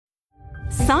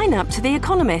Sign up to The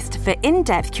Economist for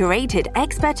in-depth curated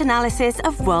expert analysis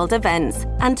of world events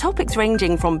and topics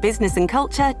ranging from business and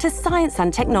culture to science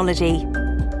and technology.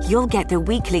 You'll get the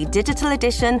weekly digital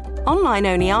edition,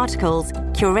 online-only articles,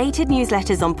 curated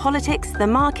newsletters on politics, the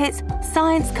markets,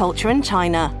 science, culture and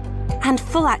China, and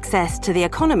full access to The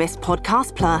Economist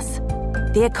Podcast Plus.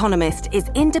 The Economist is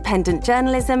independent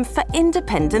journalism for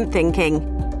independent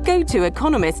thinking. Go to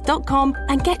economist.com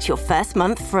and get your first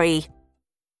month free.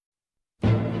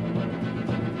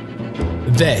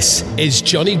 This is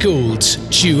Johnny Gould's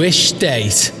Jewish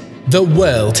State. The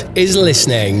world is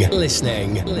listening.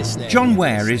 John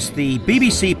Ware is the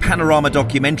BBC Panorama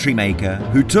documentary maker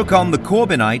who took on the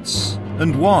Corbynites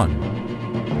and won.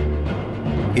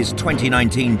 His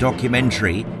 2019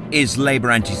 documentary, Is Labour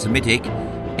Antisemitic?,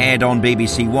 aired on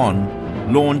BBC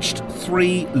One, launched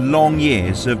 3 long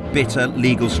years of bitter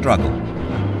legal struggle.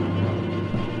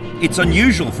 It's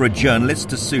unusual for a journalist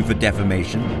to sue for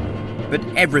defamation, but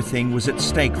everything was at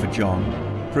stake for John,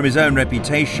 from his own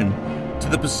reputation to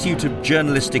the pursuit of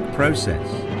journalistic process.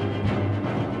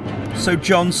 So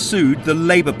John sued the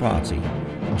Labour Party,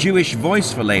 Jewish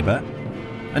Voice for Labour,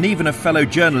 and even a fellow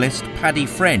journalist, Paddy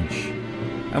French,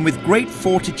 and with great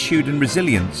fortitude and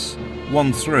resilience,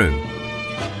 won through.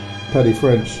 Paddy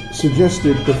French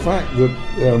suggested the fact that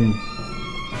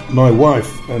my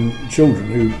wife and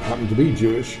children, who happen to be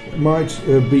Jewish, might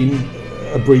have been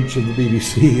a breach of the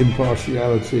BBC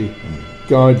impartiality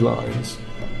guidelines.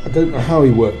 I don't know how he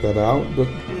worked that out, but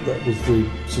that was the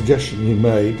suggestion he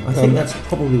made. I think that's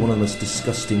probably one of the most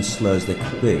disgusting slurs there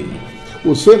could be.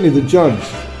 Well, certainly the judge,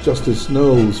 Justice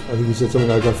Knowles, I think he said something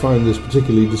like, I find this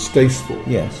particularly distasteful.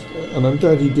 Yes. And I'm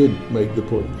glad he did make the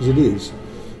point, because it is.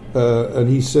 And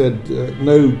he said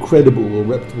no credible or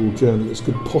reputable journalist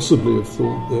could possibly have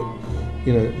thought that,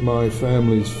 my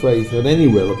family's faith had any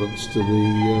relevance to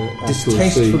the accuracy.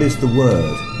 Distasteful is the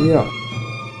word. Yeah.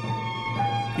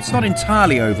 It's not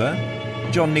entirely over.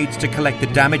 John needs to collect the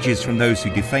damages from those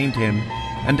who defamed him,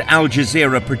 and Al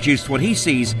Jazeera produced what he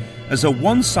sees as a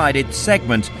one-sided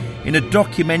segment in a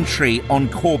documentary on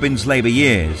Corbyn's Labour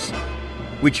years,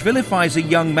 which vilifies a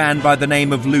young man by the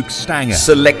name of Luke Stanger.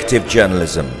 Selective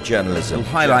journalism. We'll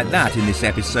highlight that in this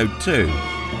episode too.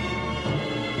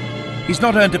 He's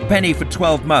not earned a penny for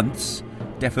 12 months.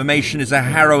 Defamation is a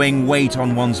harrowing weight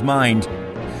on one's mind,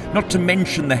 not to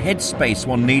mention the headspace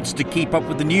one needs to keep up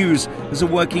with the news as a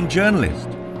working journalist.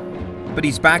 But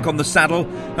he's back on the saddle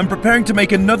and preparing to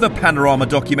make another Panorama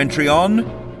documentary on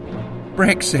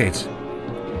Brexit.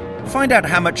 Find out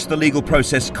how much the legal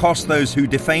process cost those who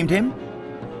defamed him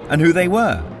and who they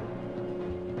were.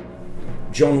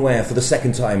 John Ware, for the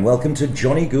second time, welcome to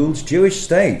Johnny Gould's Jewish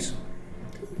State.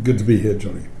 Good to be here,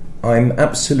 Johnny. I'm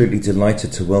absolutely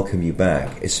delighted to welcome you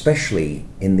back, especially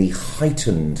in the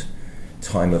heightened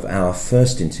time of our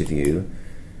first interview.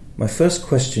 My first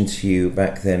question to you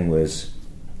back then was,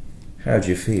 how do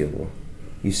you feel?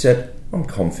 You said, I'm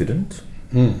confident,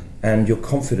 and your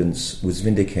confidence was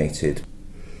vindicated.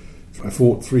 I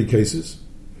fought 3 cases,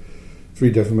 3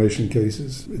 defamation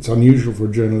cases. It's unusual for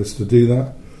a journalist to do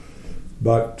that,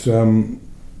 but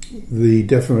the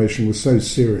defamation was so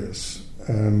serious,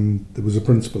 and there was a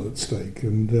principle at stake,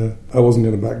 and I wasn't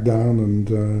going to back down,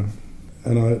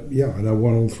 and I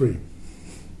won all 3.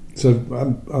 So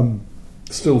I'm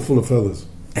still full of feathers.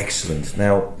 Excellent.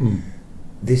 Now,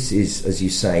 this is, as you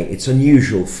say, it's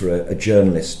unusual for a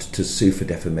journalist to sue for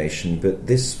defamation, but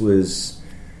this was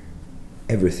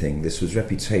everything. This was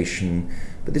reputation,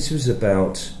 but this was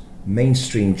about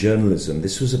mainstream journalism.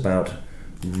 This was about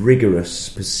rigorous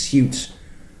pursuit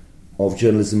of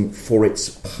journalism for its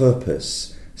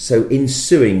purpose. So in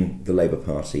suing the Labour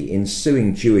Party, in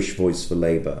suing Jewish Voice for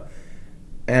Labour,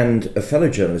 and a fellow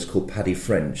journalist called Paddy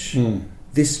French,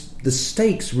 the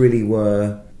stakes really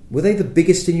were they the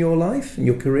biggest in your life, in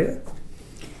your career?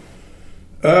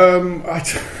 I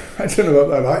don't know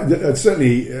about that.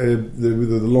 Certainly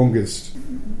the longest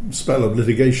spell of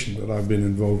litigation that I've been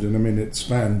involved in. I mean, it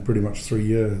spanned pretty much 3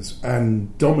 years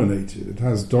and it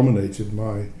has dominated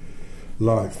my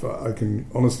life. I can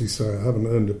honestly say I haven't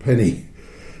earned a penny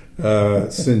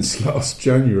since last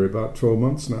January, about 12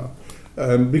 months now.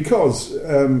 Because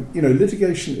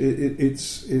litigation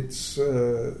it's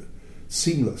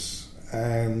seamless,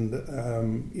 and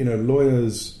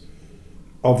lawyers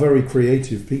are very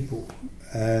creative people,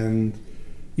 and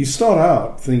you start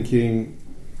out thinking,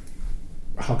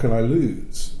 how can I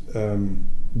lose?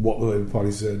 What the Labour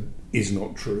Party said is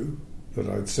not true, that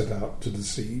I'd set out to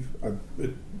deceive.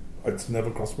 It's never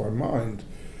crossed my mind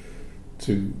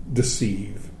to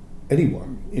deceive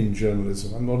anyone in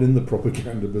journalism. I'm not in the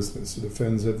propaganda business. It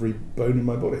offends every bone in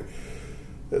my body.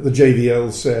 The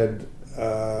JVL said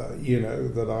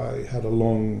that I had a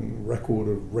long record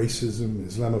of racism,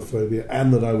 Islamophobia,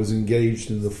 and that I was engaged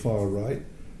in the far right.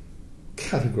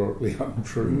 Categorically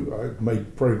untrue. I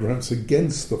made programs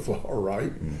against the far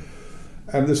right.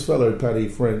 And this fellow, Paddy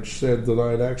French, said that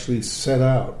I'd actually set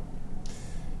out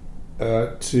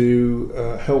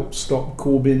to help stop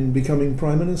Corbyn becoming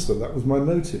Prime Minister. That was my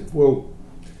motive. Well,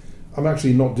 I'm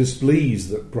actually not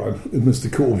displeased that Mr.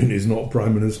 Corbyn is not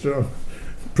Prime Minister. I'm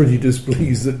pretty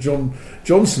displeased that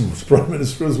Johnson was Prime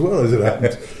Minister as well, as it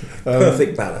happened.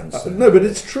 Perfect balance. No, but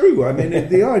it's true. I mean,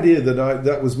 the idea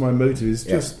that was my motive is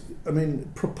just,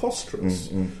 preposterous.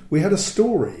 We had a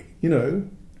story,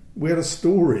 We had a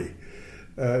story.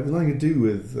 It was nothing to do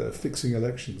with fixing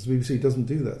elections. The BBC doesn't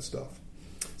do that stuff.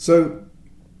 So,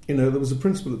 there was a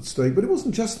principle at stake. But it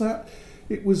wasn't just that.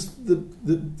 It was the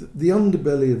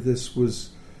underbelly of this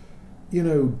was,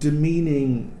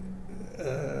 demeaning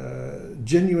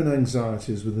genuine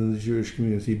anxieties within the Jewish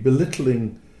community,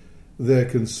 belittling their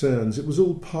concerns. It was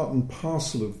all part and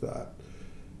parcel of that.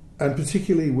 And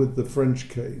particularly with the French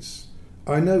case,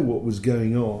 I know what was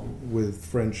going on with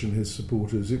French and his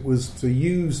supporters. It was to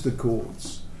use the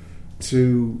courts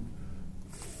to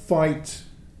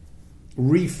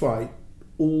refight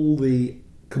all the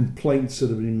complaints that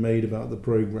have been made about the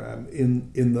programme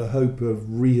in the hope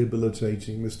of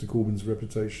rehabilitating Mr. Corbyn's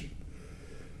reputation.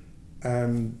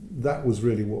 And that was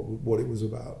really what it was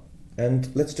about.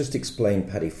 And let's just explain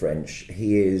Paddy French.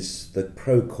 He is the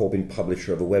pro-Corbyn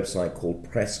publisher of a website called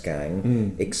Press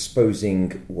Gang,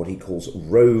 exposing what he calls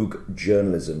rogue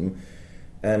journalism.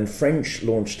 And French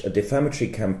launched a defamatory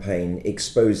campaign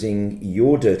exposing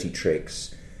your dirty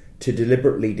tricks to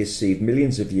deliberately deceive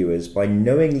millions of viewers by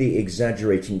knowingly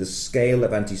exaggerating the scale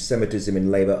of anti-Semitism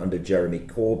in Labour under Jeremy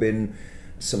Corbyn.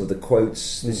 Some of the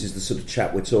quotes, this is the sort of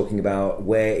chap we're talking about.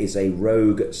 Ware is a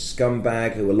rogue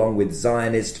scumbag who, along with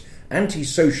Zionist,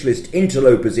 anti-socialist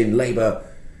interlopers in Labour,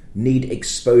 need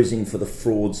exposing for the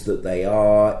frauds that they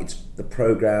are. The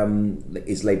programme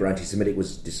is Labour Antisemitic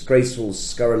was disgraceful,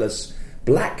 scurrilous,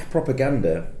 black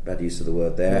propaganda, bad use of the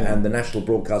word there, and the national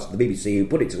broadcaster, the BBC, who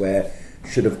put it to air,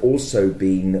 should have also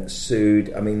been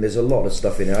sued. I mean, there's a lot of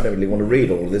stuff in here. I don't really want to read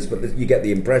all of this, but you get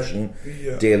the impression,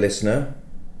 dear listener.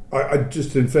 I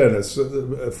just, in fairness,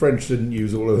 French didn't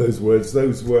use all of those words.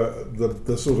 Those were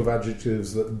the sort of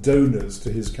adjectives that donors to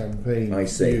his campaign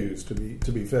used. To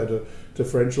be fair to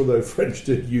French, although French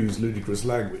did use ludicrous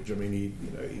language. I mean,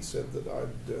 he said that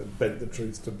I'd bent the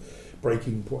truth to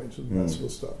breaking point and that sort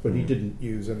of stuff. But he didn't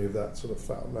use any of that sort of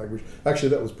foul language. Actually,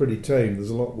 that was pretty tame. There's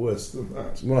a lot worse than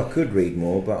that. Well, I could read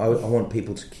more, but I want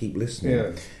people to keep listening.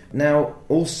 Yeah. Now,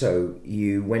 also,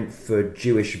 you went for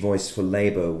Jewish Voice for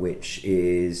Labour, which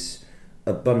is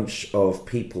a bunch of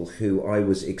people who I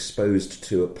was exposed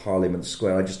to at Parliament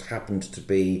Square. I just happened to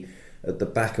be at the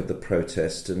back of the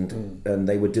protest, and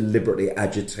they were deliberately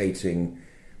agitating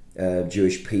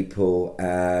Jewish people,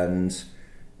 and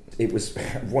it was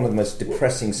one of the most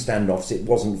depressing standoffs. It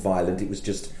wasn't violent, it was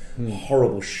just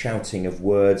horrible shouting of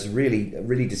words, really,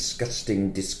 really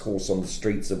disgusting discourse on the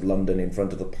streets of London in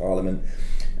front of the Parliament.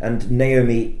 And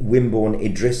Naomi Wimborne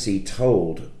Idrissi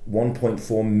told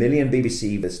 1.4 million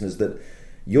BBC listeners that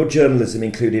your journalism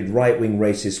included right-wing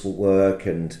racist work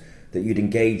and that you'd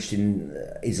engaged in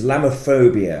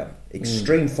Islamophobia,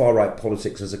 extreme far-right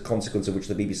politics, as a consequence of which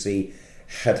the BBC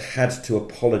had to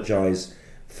apologise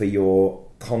for your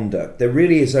conduct. There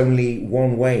really is only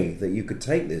one way that you could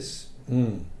take this. I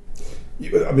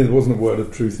mean, there wasn't a word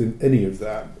of truth in any of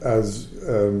that, as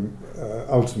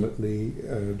ultimately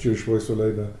Jewish Voice for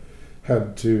Labour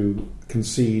had to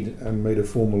concede and made a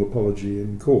formal apology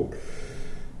in court.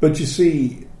 But you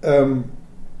see, at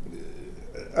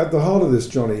the heart of this,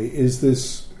 Johnny, is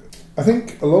this. I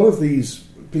think a lot of these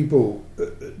people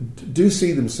do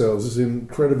see themselves as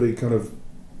incredibly kind of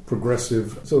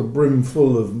progressive, sort of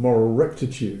brimful of moral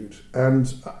rectitude, and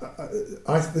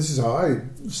this is how I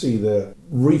see their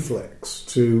reflex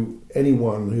to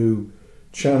anyone who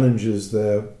challenges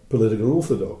their political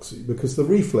orthodoxy, because the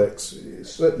reflex,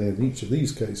 certainly in each of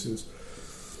these cases,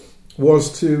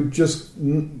 was to just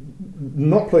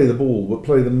not play the ball but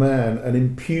play the man and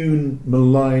impugn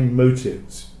malign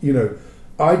motives.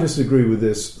 I disagree with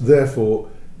this,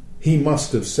 therefore he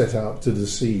must have set out to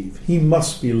deceive, he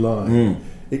must be lying.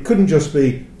 It couldn't just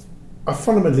be, I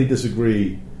fundamentally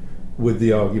disagree with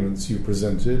the arguments you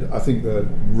presented. I think they're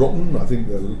rotten. I think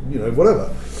they're,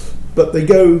 whatever. But they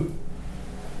go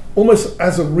almost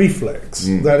as a reflex,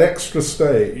 that extra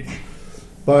stage,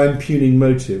 by impugning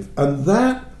motive. And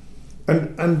that,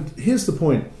 and here's the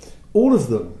point, all of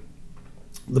them,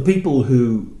 the people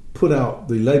who put out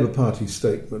the Labour Party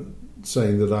statement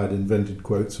saying that I'd invented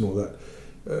quotes and all that,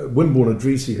 Wimborne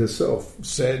Idrisi herself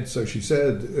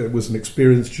was an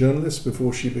experienced journalist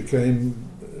before she became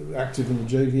active in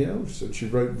the JVL. She said she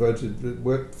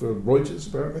worked for Reuters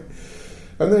apparently.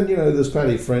 And then, there's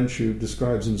Paddy French, who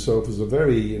describes himself as a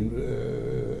very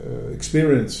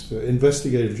experienced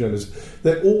investigative journalist.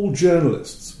 They're all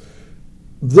journalists.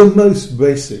 The most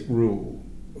basic rule,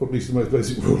 or at least the most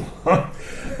basic rule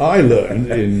I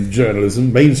learned in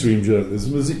journalism, mainstream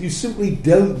journalism, is that you simply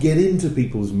don't get into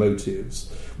people's motives,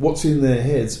 what's in their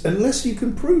heads, unless you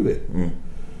can prove it.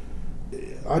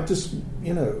 I've had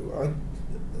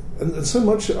so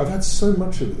much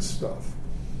of this stuff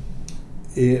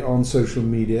on social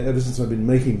media ever since I've been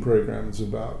making programs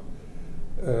about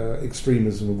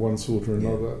extremism of one sort or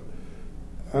another,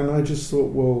 and I just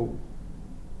thought, well,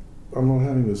 I'm not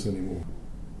having this anymore.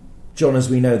 John, as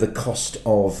we know, the cost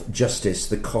of justice,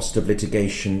 the cost of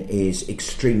litigation is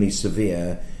extremely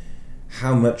severe.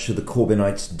 How much are the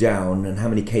Corbynites down, and how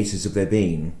many cases have there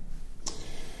been?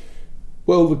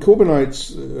 Well, the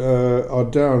Corbynites are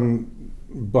down,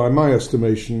 by my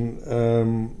estimation,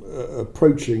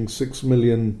 approaching £6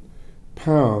 million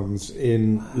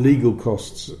in legal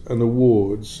costs and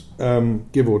awards,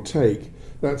 give or take.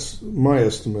 That's my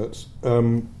estimate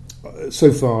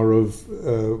so far of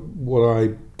what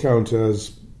I count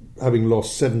as having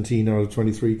lost 17 out of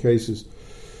 23 cases.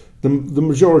 The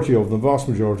majority of them, the vast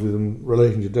majority of them,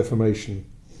 relating to defamation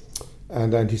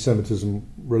and anti-Semitism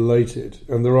related.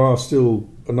 And there are still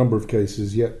a number of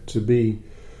cases yet to be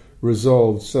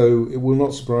resolved, so it will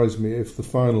not surprise me if the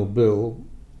final bill,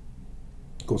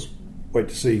 of course, wait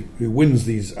to see who wins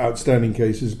these outstanding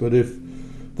cases, but if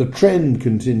the trend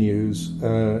continues,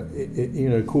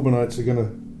 Corbynites are going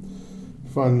to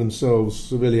find themselves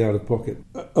severely out of pocket.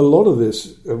 A lot of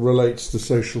this relates to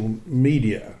social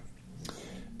media,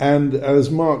 and as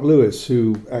Mark Lewis,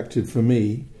 who acted for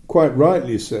me, quite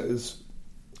rightly says,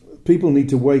 people need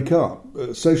to wake up.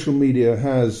 Social media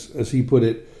has, as he put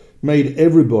it, made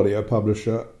everybody a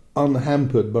publisher,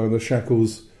 unhampered by the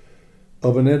shackles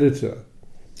of an editor.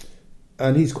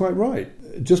 And he's quite right.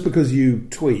 Just because you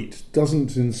tweet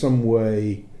doesn't in some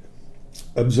way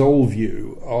relieve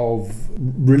you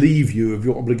of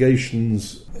your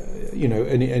obligations,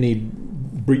 any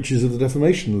breaches of the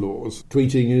defamation laws.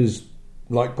 Tweeting is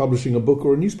like publishing a book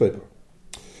or a newspaper.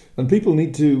 And people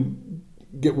need to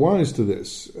get wise to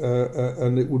this.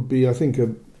 And it would be, I think,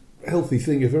 a healthy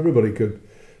thing if everybody could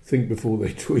think before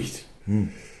they tweet.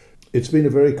 It's been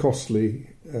a very costly,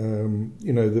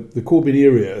 the Corbyn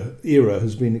era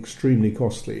has been extremely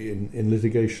costly in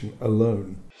litigation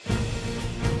alone.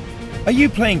 Are you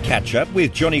playing catch-up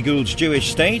with Johnny Gould's Jewish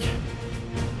State?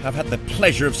 I've had the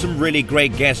pleasure of some really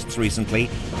great guests recently.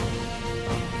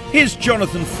 Here's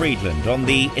Jonathan Friedland on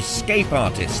The Escape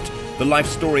Artist, the life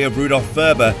story of Rudolf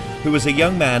Verber, who as a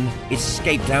young man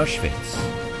escaped Auschwitz.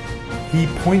 He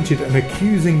pointed an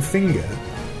accusing finger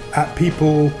at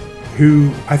people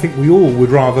who I think we all would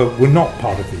rather were not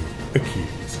part of the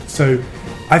accused. So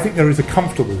I think there is a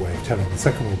comfortable way of telling the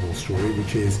Second World War story,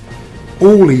 which is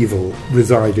all evil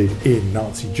resided in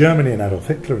Nazi Germany and Adolf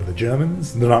Hitler and the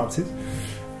Germans and the Nazis,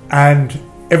 and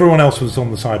everyone else was on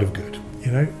the side of good,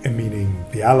 and meaning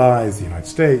the Allies, the United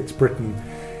States, Britain,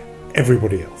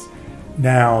 everybody else.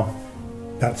 Now,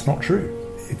 that's not true.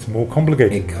 It's more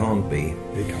complicated. It can't be.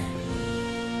 It can't be.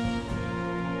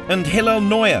 And Hillel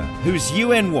Neuer, whose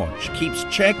UN Watch keeps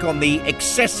check on the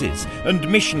excesses and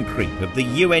mission creep of the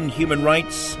UN human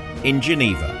rights in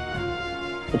Geneva.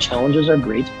 The challenges are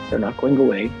great. They're not going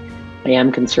away. I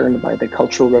am concerned by the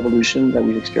cultural revolution that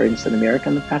we've experienced in America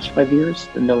in the past 5 years,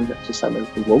 known to some as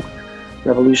the woke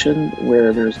revolution,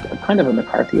 where there's a kind of a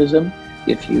McCarthyism.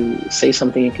 If you say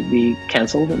something, it could be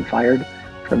cancelled and fired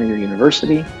from your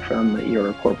university, from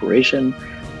your corporation,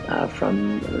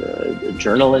 from a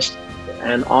journalist.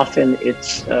 And often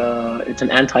it's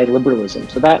an anti-liberalism.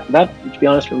 So that to be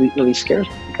honest, really scares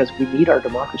me, because we need our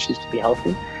democracies to be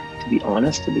healthy, to be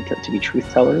honest, to be truth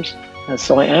tellers.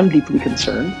 So I am deeply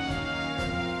concerned.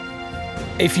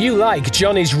 If you like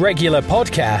Johnny's regular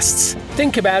podcasts,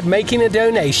 think about making a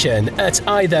donation at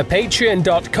either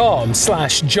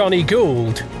patreon.com/Johnny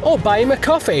Gould or buy him a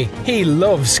coffee. He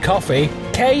loves coffee.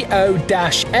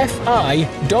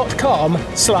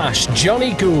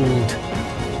 ko-fi.com/Johnny Gould.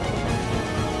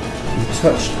 You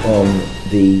touched on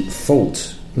the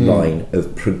fault line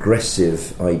of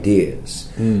progressive ideas,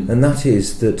 and that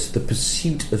is that the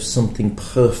pursuit of something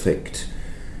perfect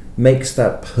makes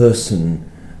that person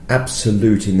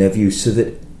absolute in their view, so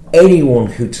that anyone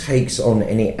who takes on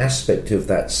any aspect of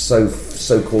that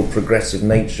so-called progressive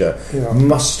nature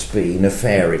must be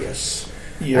nefarious.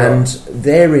 Yeah. And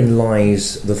therein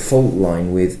lies the fault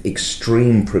line with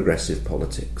extreme progressive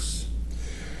politics.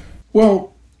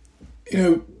 Well,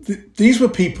 these were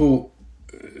people,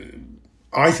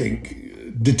 I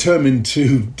think, determined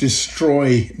to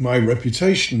destroy my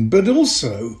reputation, but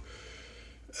also,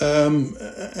 and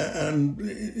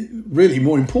really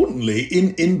more importantly,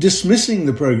 in dismissing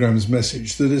the programme's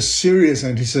message that a serious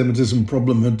anti-Semitism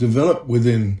problem had developed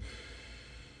within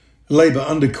Labour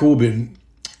under Corbyn.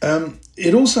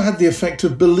 It also had the effect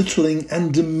of belittling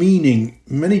and demeaning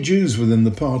many Jews within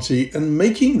the party and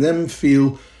making them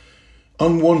feel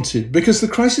unwanted, because the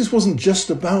crisis wasn't just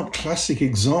about classic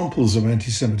examples of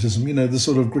anti-Semitism, the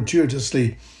sort of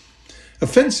gratuitously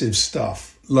offensive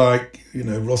stuff like,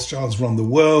 Rothschilds run the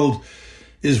world,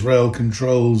 Israel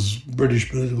controls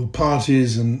British political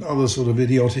parties and other sort of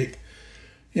idiotic,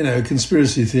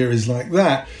 conspiracy theories like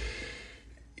that.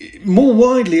 More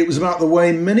widely, it was about the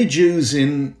way many Jews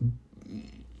in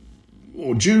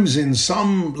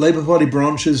some Labour Party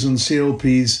branches and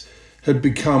CLPs had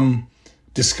become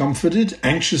discomforted,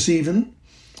 anxious even,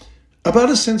 about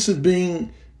a sense of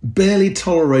being barely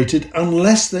tolerated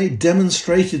unless they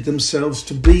demonstrated themselves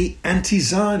to be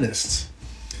anti-Zionists.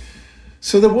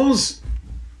 So there was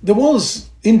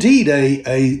indeed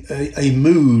a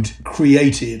mood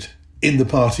created in the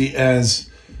party, as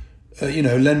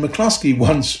Len McCluskey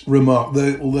once remarked,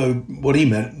 although what he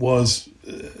meant was,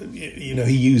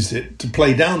 he used it to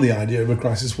play down the idea of a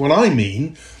crisis. What I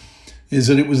mean is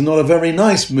that it was not a very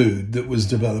nice mood that was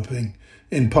developing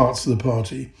in parts of the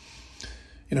party.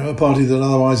 A party that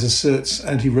otherwise asserts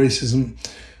anti-racism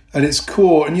at its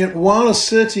core, and yet while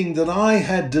asserting that I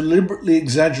had deliberately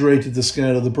exaggerated the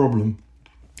scale of the problem,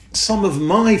 some of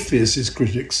my fiercest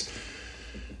critics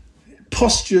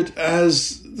postured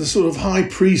as the sort of high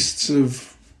priests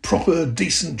of proper,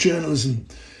 decent journalism.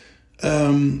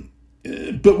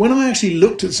 But when I actually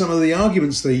looked at some of the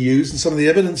arguments they used and some of the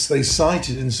evidence they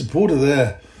cited in support of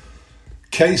their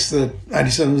case that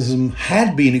anti-Semitism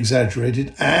had been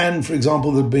exaggerated, and, for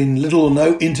example, there had been little or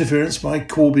no interference by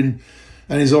Corbyn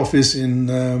and his office in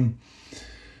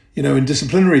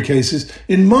disciplinary cases,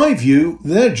 in my view,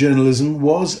 their journalism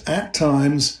was at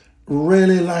times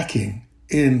really lacking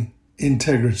in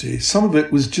integrity. Some of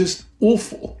it was just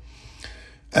awful.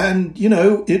 And,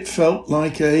 it felt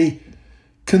like a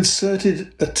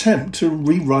concerted attempt to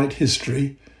rewrite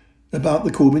history about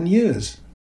the Corbyn years.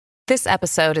 This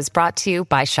episode is brought to you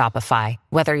by Shopify.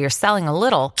 Whether you're selling a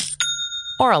little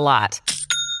or a lot,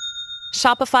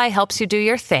 Shopify helps you do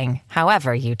your thing,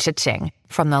 however you cha-ching.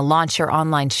 From the launch your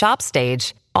online shop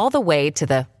stage, all the way to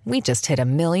the we just hit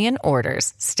 1 million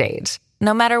orders stage.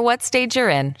 No matter what stage you're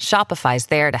in, Shopify's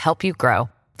there to help you grow.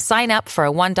 Sign up for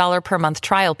a $1 per month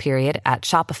trial period at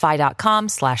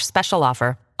shopify.com/special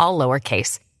offer, all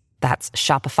lowercase. That's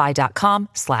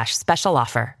shopify.com/special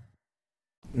offer.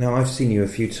 Now, I've seen you a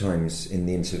few times in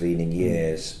the intervening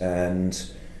years, and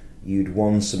you'd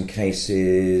won some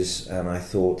cases, and I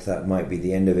thought that might be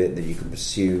the end of it, that you could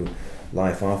pursue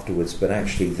life afterwards. But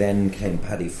actually then came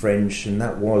Paddy French, and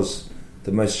that was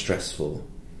the most stressful,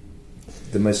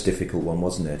 the most difficult one,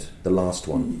 wasn't it? The last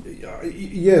one.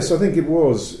 Yes, I think it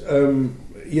was.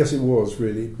 Yes, it was,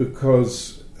 really,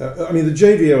 because the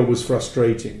JVL was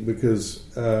frustrating because,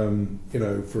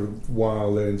 for a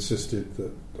while they insisted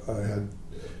that I had,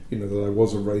 that I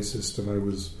was a racist, and I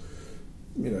was,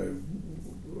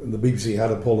 and the BBC had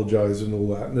apologised and all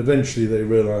that. And eventually they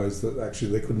realised that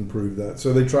actually they couldn't prove that.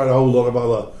 So they tried a whole lot of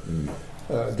other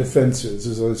defences.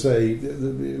 As I say,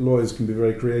 the lawyers can be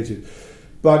very creative.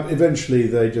 But eventually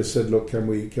they just said, look, can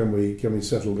we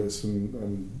settle this?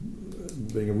 And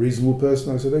being a reasonable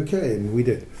person, I said, okay, and we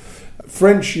did.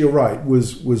 French, you're right,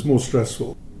 was more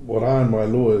stressful. What I and my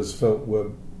lawyers felt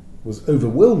was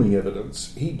overwhelming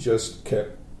evidence. He just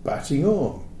kept batting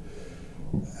on,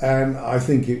 and I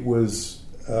think it was,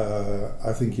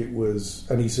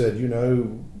 and he said,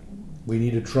 we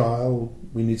need a trial,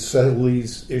 we need to settle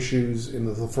these issues in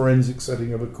the forensic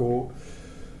setting of a court,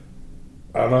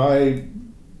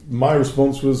 and my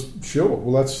response was, sure,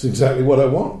 well, that's exactly what I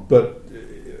want, but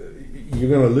you're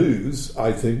going to lose,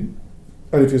 I think.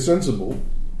 And if you're sensible,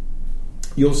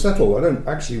 you'll settle. I don't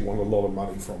actually want a lot of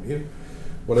money from you,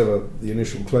 whatever the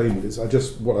initial claim is.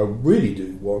 What I really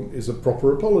do want is a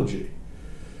proper apology.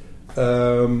 He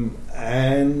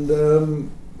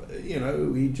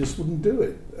just wouldn't do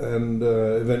it. And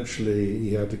eventually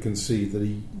he had to concede that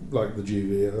he, like the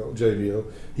JVL,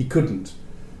 he couldn't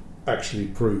actually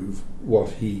prove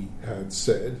what he had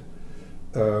said.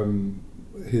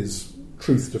 His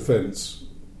truth defence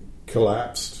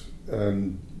collapsed,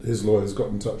 and his lawyers got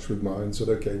in touch with mine and said,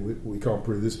 okay, we can't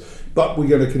prove this, but we're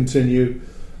going to continue,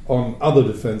 on other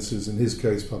defences, in his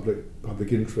case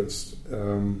public interest.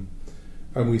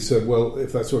 And we said, well,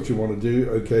 if that's what you want to do,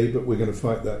 okay, but we're going to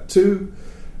fight that too.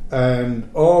 And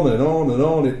on and on and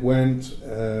on it went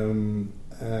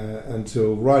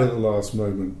until right at the last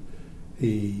moment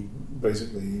he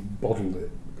basically bottled it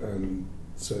and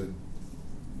said,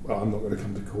 well, I'm not going to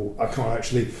come to court. I can't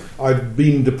actually. I've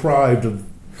been deprived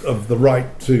of the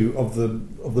right to of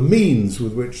the means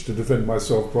with which to defend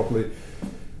myself properly,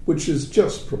 which is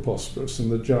just preposterous.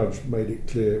 And the judge made it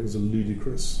clear it was a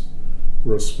ludicrous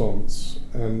response,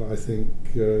 and I think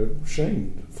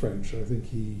shamed French. I think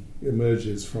he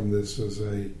emerges from this as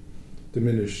a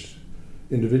diminished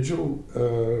individual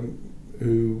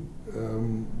who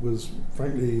was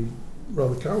frankly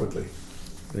rather cowardly.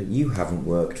 But you haven't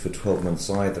worked for 12 months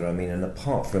either. I mean, and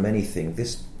apart from anything,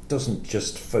 this doesn't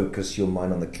just focus your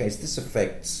mind on the case. This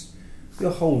affects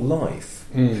your whole life.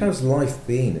 How's life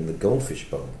been in the goldfish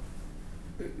bowl?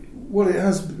 Well, it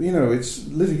has. It's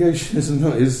litigation, isn't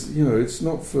it? It's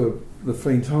not for the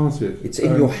faint-hearted. It's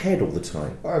in your head all the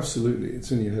time. Absolutely,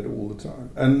 it's in your head all the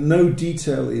time, and no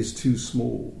detail is too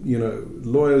small.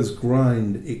 Lawyers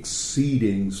grind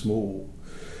exceeding small.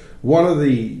 One of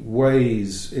the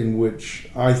ways in which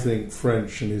I think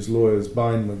French and his lawyers,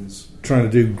 Bindman's,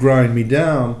 trying to grind me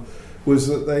down, was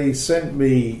that they sent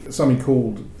me something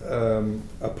called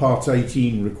a Part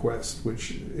 18 request,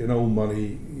 which in old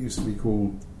money used to be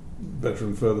called Better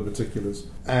and Further Particulars.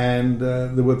 And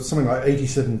there were something like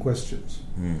 87 questions.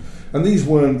 And these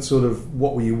weren't sort of,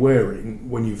 what were you wearing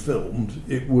when you filmed?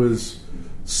 It was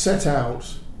set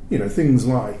out, things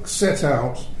like set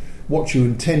out what you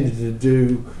intended to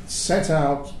do, set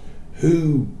out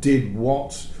who did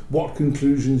what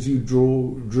conclusions you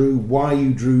drew, why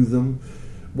you drew them,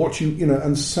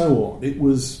 and so on. It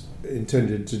was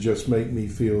intended to just make me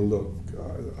feel, look,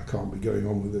 I can't be going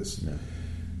on with this. No.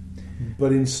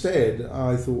 But instead,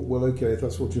 I thought, well, okay, if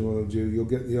that's what you want to do, you'll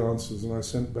get the answers. And I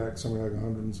sent back something like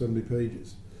 170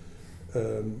 pages,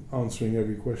 answering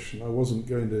every question. I wasn't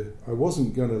going to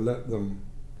let them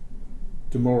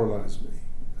demoralise me.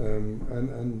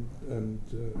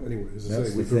 Anyway, as I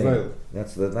say, we prevailed.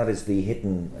 That is the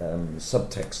hidden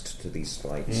subtext to these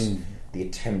fights. The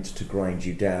attempt to grind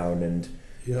you down and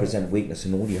present weakness,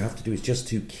 and all you have to do is just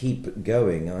to keep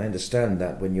going. I understand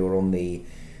that when you're on the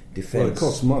defence. Well, it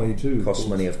costs money too. Costs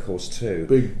money, of course, too.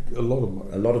 A lot of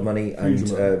money. A lot of money, and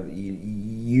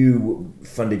you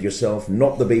funded yourself,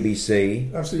 not the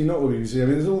BBC. Absolutely not the BBC. I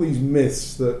mean, there's all these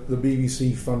myths that the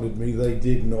BBC funded me. They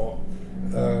did not.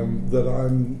 That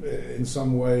I'm in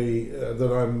some way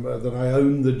that I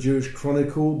own the Jewish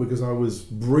Chronicle because I was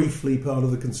briefly part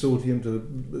of the consortium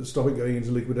to stop it going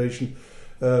into liquidation.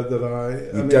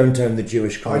 Don't own the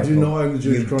Jewish Chronicle. I do not own the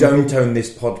Jewish Chronicle. You don't own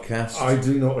this podcast. I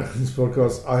do not own this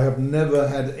podcast. I have never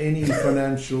had any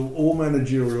financial or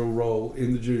managerial role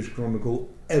in the Jewish Chronicle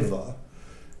ever.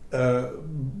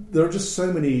 There are just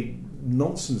so many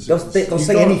nonsense. They'll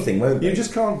say anything, won't they? You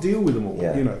just can't deal with them all,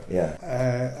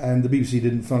 and the BBC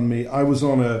didn't fund me. I was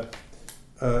on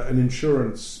an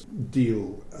insurance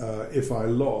deal if I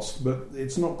lost, but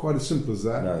it's not quite as simple as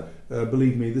that. No.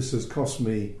 Believe me, this has cost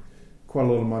me quite a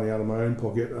lot of money out of my own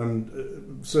pocket,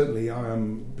 and certainly I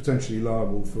am potentially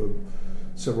liable for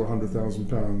several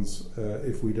 £100,000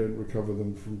 if we don't recover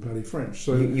them from Paddy French.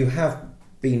 So you have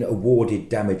been awarded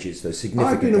damages, though,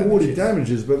 significant. I've been awarded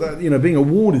damages, but that, being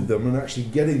awarded them and actually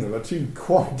getting them are two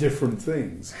quite different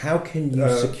things. How can you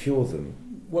secure them?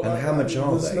 Well, and how much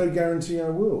are they? There's no guarantee I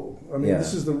will. I mean,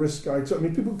 this is the risk I took. I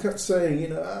mean, people kept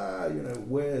saying,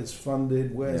 Ware's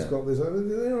funded, Ware's got this. They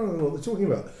don't know what they're talking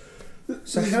about.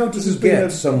 So how does you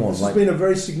get someone this like... has been a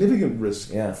very significant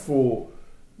risk for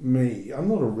me. I'm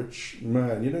not a rich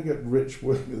man. You don't get rich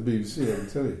working at the BBC, I can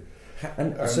tell you.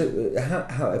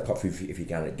 How apart from if you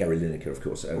Gary Lineker, of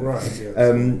course, right?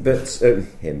 Yes. But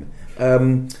him.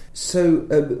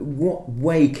 What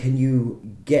way can you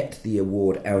get the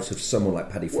award out of someone like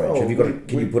Paddy French? Well,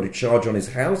 Can you put a charge on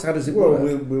his house? How does it work?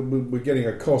 Well, we're getting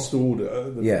a cost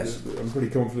order. Yes, I'm pretty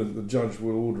confident the judge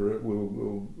will order it.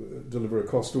 Will deliver a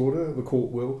cost order. The court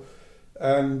will,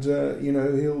 and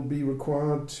he'll be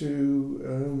required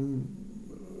to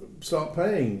start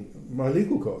paying my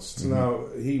legal costs. Mm-hmm. Now,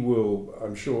 he will,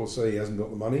 I'm sure, say he hasn't got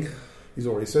the money. He's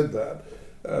already said that.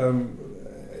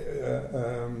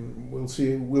 We'll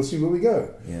see where we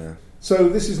go. Yeah. So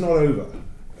this is not over.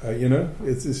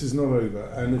 This is not over.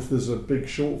 And if there's a big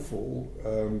shortfall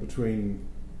between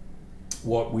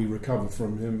what we recover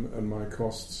from him and my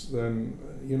costs, then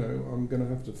I'm going to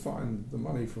have to find the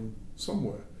money from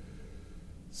somewhere.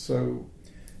 So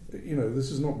this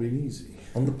has not been easy.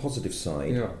 On the positive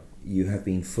side, you have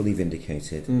been fully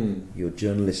vindicated. Your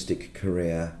journalistic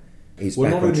career is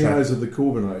well, back not on in track. the eyes of the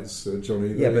Corbynites,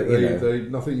 Johnny. Yeah, but they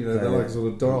nothing. You know, they're like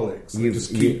sort of Daleks. They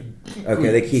just keep.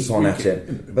 They keep on at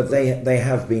squeaking. it, but they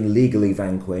have been legally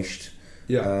vanquished.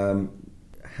 Yeah.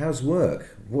 How's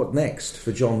work? What next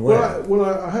for John Ware? Well,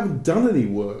 I haven't done any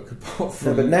work apart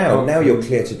from. But now you're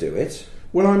clear to do it.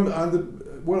 Well, I'm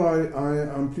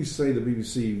pleased to say the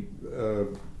BBC a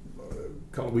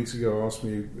couple of weeks ago asked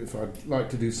me if I'd like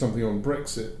to do something on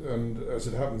Brexit, and as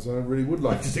it happens, I really would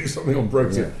like to do something on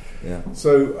Brexit. Yeah.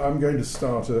 So I'm going to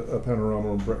start a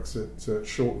panorama on Brexit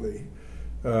shortly.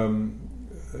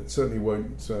 It certainly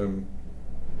won't.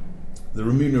 The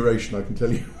remuneration, I can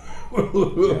tell you,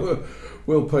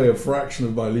 will pay a fraction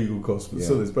of my legal costs, but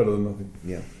still, it's better than nothing.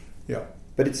 Yeah.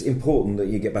 But it's important that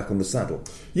you get back on the saddle.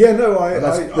 Yeah, no,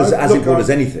 that's as important as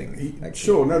anything. Actually.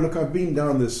 Sure, no, look, I've been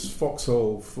down this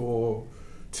foxhole for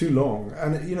too long,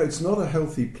 and it's not a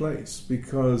healthy place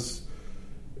because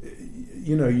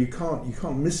you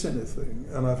can't miss anything,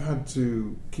 and I've had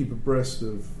to keep abreast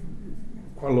of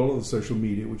quite a lot of the social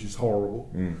media, which is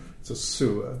horrible. It's a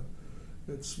sewer.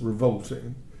 It's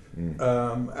revolting,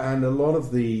 and a lot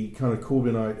of the kind of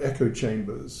Corbynite echo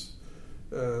chambers.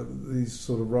 These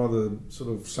sort of rather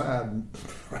sad,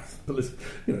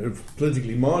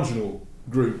 politically marginal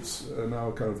groups are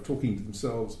now kind of talking to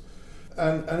themselves,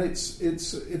 and it's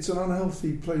an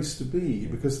unhealthy place to be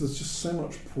because there's just so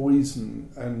much poison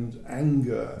and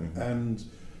anger and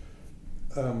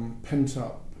pent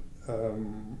up,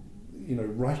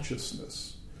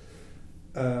 righteousness,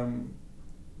 and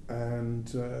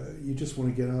you just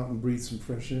want to get out and breathe some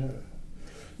fresh air.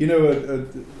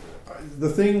 The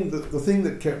thing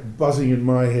that kept buzzing in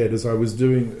my head as I was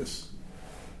doing this,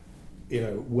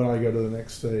 will I go to the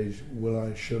next stage?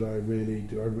 Should I really?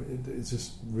 Is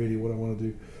this really what I want to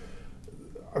do?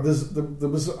 I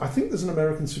think there's an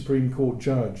American Supreme Court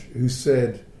judge who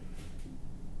said,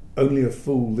 "Only a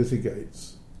fool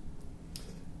litigates,"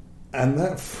 and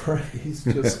that phrase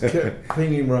just kept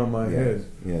pinging around my head.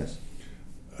 Yes.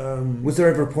 Was there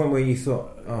ever a point where you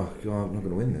thought, "Oh God, I'm not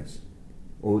going to win this,"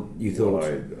 or you thought?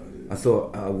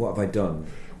 What have I done?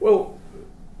 Well,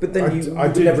 but then you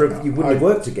wouldn't have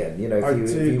worked again. If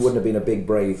you wouldn't have been a big,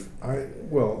 brave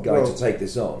guy to take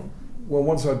this on. Well,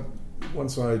 once I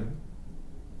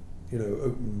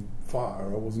opened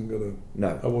fire, I wasn't going to.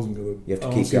 No, I wasn't going to. You have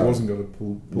to keep going. I wasn't going to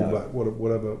pull back.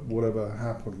 Whatever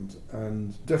happened,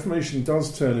 and defamation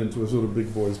does turn into a sort of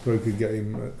big boys poker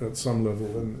game at some level,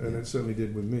 and it certainly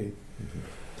did with me. Mm-hmm.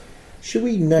 Should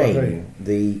we name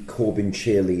the Corbyn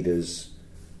cheerleaders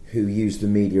who use the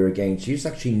media against you? Just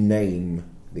actually name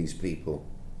these people.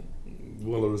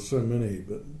 Well, there are so many,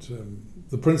 but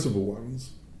the principal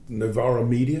ones: Novara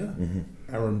Media,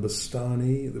 Aaron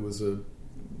Bastani. There was a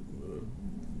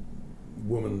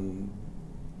woman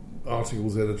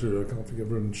articles editor, I can't think of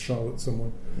her, and Charlotte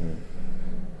someone,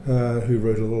 who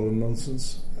wrote a lot of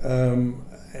nonsense.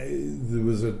 There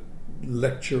was a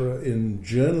lecturer in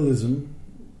journalism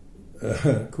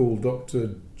called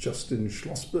Dr. Justin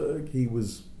Schlossberg. He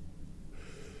was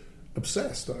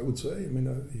obsessed, I would say. I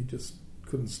mean, he just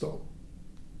couldn't stop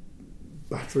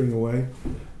battering away.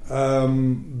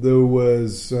 There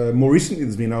was, more recently,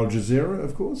 there's been Al Jazeera,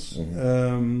 of course.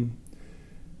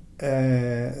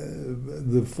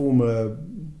 The former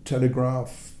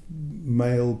Telegraph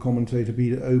Mail commentator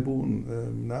Peter Oborne,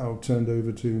 now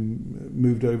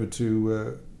moved over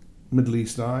to Middle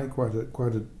East Eye.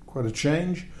 Quite a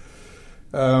change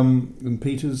in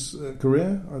Peter's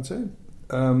career, I'd say.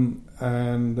 I don't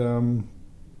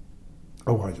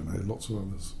know, lots of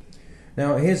others.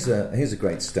 Now, here's a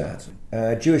great stat.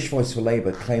 Jewish Voice for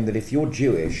Labour claimed that if you're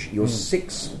Jewish, you're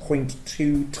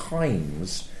 6.2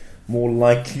 times more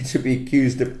likely to be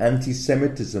accused of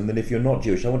anti-Semitism than if you're not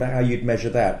Jewish. I wonder how you'd measure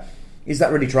that. Is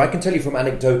that really true? I can tell you from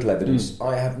anecdotal evidence,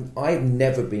 I have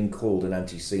never been called an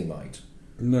anti-Semite.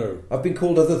 No. I've been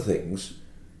called other things,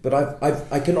 but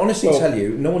I can honestly tell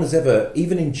you, no one has ever,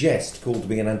 even in jest, called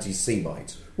me an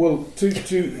anti-Semite. Well,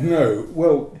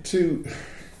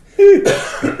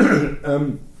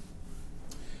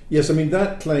 yes, I mean,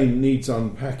 that claim needs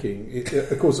unpacking.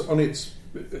 Of course,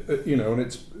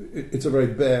 it's a very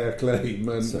bare claim,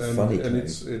 and it's a funny claim.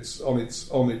 It's on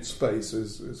its face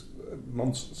is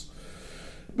nonsense.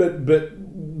 But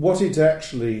what it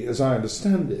actually, as I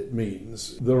understand it,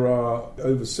 means there are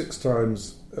over 6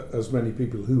 times as many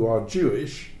people who are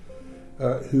Jewish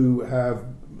who have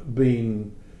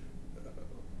been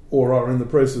or are in the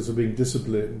process of being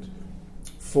disciplined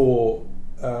for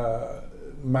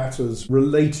matters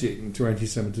relating to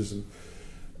anti-Semitism.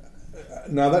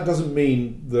 Now, that doesn't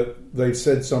mean that they've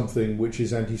said something which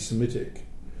is anti-Semitic.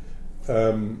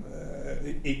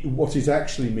 what it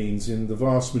actually means in the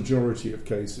vast majority of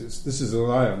cases, this is as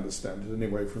I understand it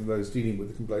anyway from those dealing with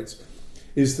the complaints,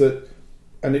 is that,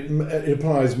 and it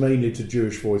applies mainly to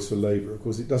Jewish Voice for Labour. Of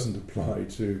course, it doesn't apply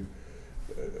to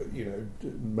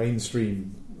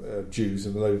mainstream Jews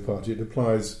in the Labour Party. It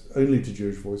applies only to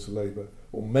Jewish Voice for Labour,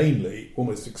 or mainly,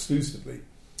 almost exclusively,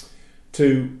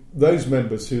 to those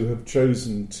members who have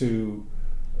chosen to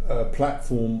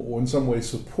platform or in some way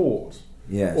support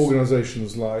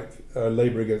organisations like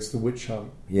Labour Against the Witch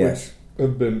Hunt, which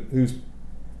have been, whose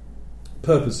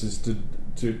purpose is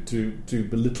to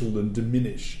belittle and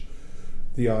diminish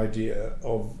the idea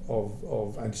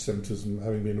of anti-Semitism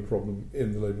having been a problem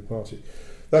in the Labour Party.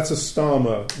 That's a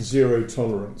Starmer zero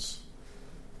tolerance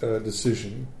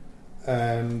decision,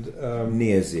 and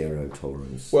near zero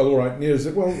tolerance. Well, all right, near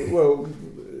zero. Well.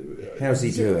 How's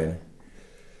he doing?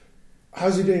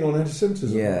 How's he doing on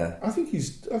anti-Semitism? Yeah, I think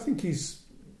he's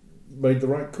made the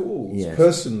right calls. Yes.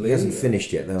 Personally, he hasn't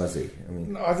finished yet, though, has he? I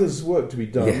mean, there's work to be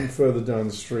done further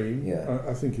downstream. Yeah.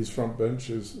 I think his front bench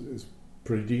is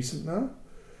pretty decent now,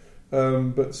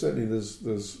 but certainly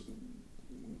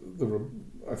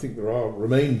I think there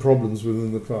remain problems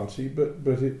within the party, but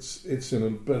it's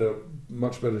in a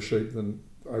much better shape than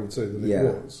I would say than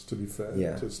it was. To be fair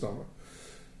to Starmer,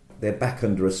 they're back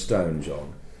under a stone,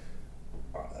 John.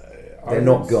 They're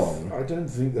not gone. I don't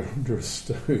think they're under a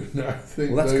stone. I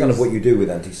think that's kind of what you do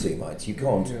with anti-Semites. You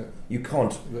can't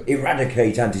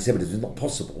eradicate anti-Semitism. It's not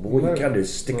possible. But what you can do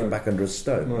is stick them back under a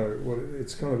stone. No, well,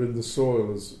 it's kind of in the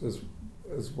soil, as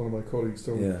one of my colleagues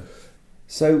told me.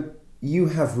 So you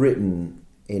have written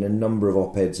in a number of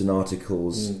op-eds and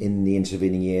articles in the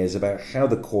intervening years about how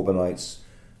the Corbynites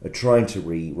are trying to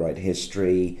rewrite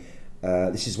history.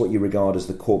 This is what you regard as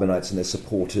the Corbynites and their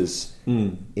supporters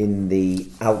in the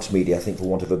alt media, I think, for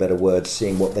want of a better word,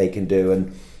 seeing what they can do.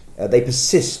 And they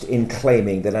persist in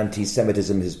claiming that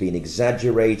anti-Semitism has been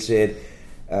exaggerated.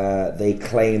 They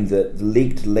claim that the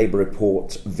leaked Labour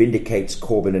report vindicates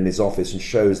Corbyn and his office and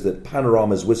shows that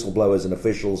Panorama's whistleblowers and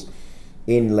officials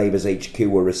in Labour's HQ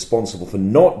were responsible for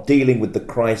not dealing with the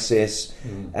crisis.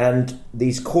 And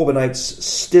these Corbynites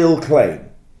still claim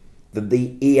that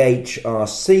the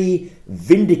EHRC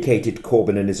vindicated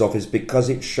Corbyn and his office because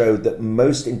it showed that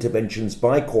most interventions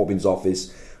by Corbyn's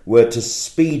office were to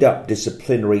speed up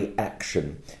disciplinary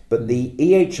action. But the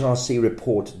EHRC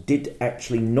report did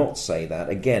actually not say that.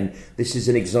 Again, this is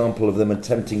an example of them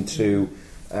attempting to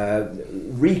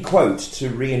re-quote, to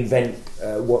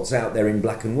reinvent what's out there in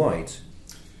black and white.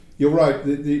 You're right.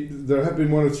 There have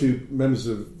been one or two members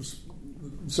of,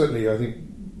 certainly I think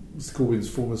Mr.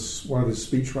 Corbyn's one of his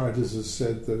speechwriters has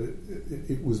said that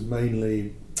it was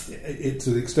mainly, to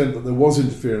the extent that there was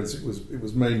interference, it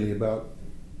was mainly about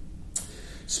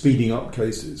speeding up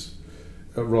cases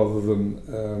rather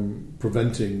than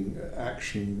preventing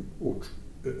action or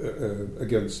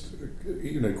against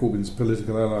Corbyn's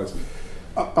political allies.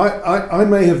 I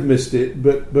may have missed it,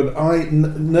 but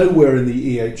nowhere in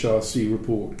the EHRC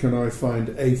report can I find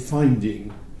a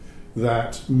finding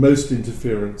that most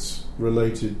interference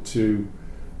related to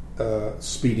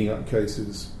speeding up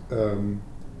cases.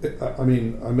 I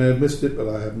mean, I may have missed it, but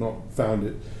I have not found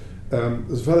it.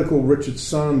 There's a fellow called Richard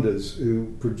Sanders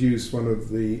who produced one of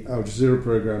the Al Jazeera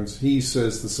programs. He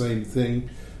says the same thing.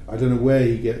 I don't know where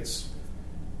he gets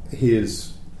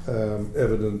his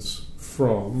evidence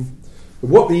from. But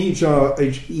what the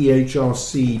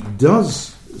EHRC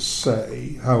does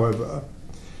say, however,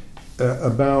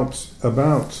 about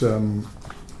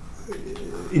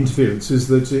interference is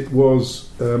that it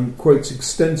was, quotes,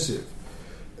 extensive.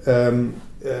 At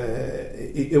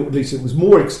least it was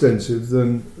more extensive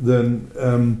than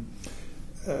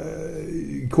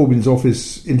Corbyn's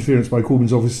office, interference by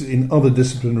Corbyn's office in other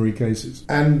disciplinary cases.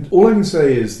 And all I can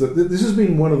say is that this has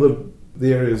been one of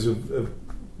the areas of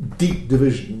deep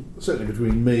division, certainly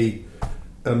between me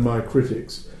and my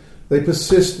critics. They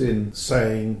persist in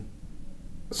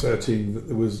asserting that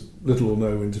there was little or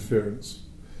no interference.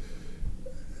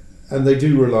 And they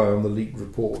do rely on the leaked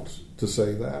report to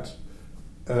say that.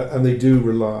 And they do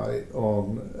rely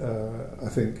on, I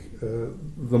think,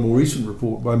 the more recent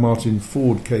report by Martin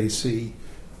Ford, KC,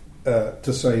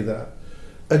 to say that.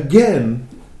 Again,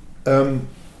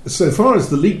 so far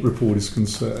as the leaked report is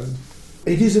concerned,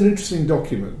 it is an interesting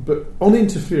document, but on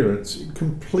interference, it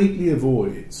completely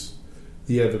avoids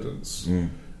the evidence.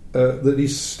 That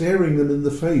he's staring them in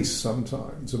the face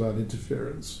sometimes about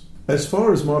interference. As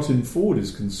far as Martin Ford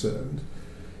is concerned,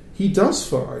 he does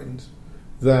find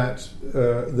that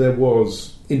there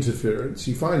was interference.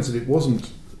 He finds that it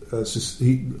wasn't,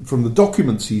 from the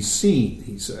documents he's seen,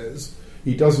 he says,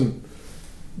 he doesn't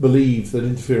believe that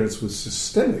interference was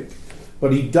systemic,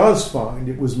 But he does find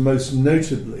it was most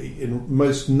notably,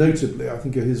 I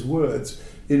think are his words,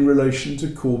 in relation to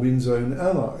Corbyn's own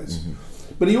allies.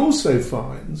 Mm-hmm. But he also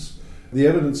finds the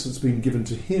evidence that's been given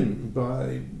to him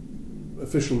by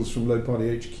officials from Labour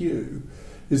Party HQ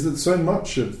is that so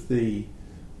much of the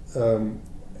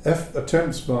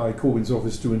attempts by Corbyn's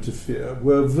office to interfere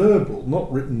were verbal,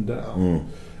 not written down.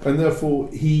 And therefore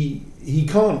he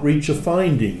can't reach a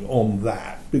finding on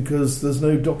that because there's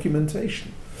no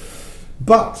documentation.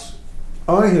 But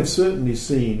I have certainly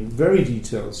seen very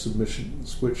detailed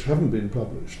submissions which haven't been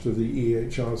published to the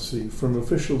EHRC from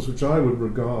officials which I would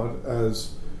regard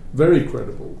as very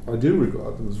credible. I do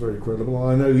regard them as very credible.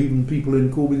 I know even people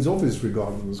in Corbyn's office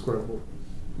regard them as credible.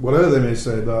 Whatever they may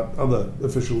say about other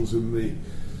officials in the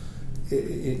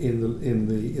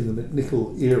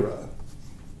McNichol era,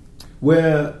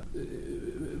 where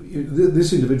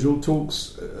this individual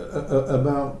talks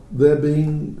about there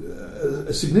being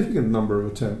a significant number of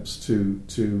attempts to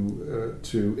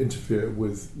interfere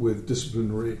with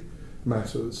disciplinary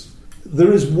matters.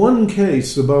 There is one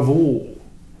case above all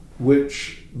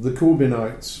which the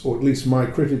Corbynites, or at least my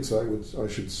critics, I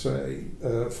should say,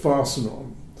 fasten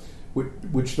on,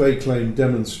 which they claim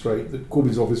demonstrate that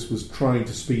Corbyn's office was trying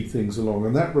to speed things along,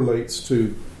 and that relates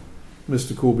to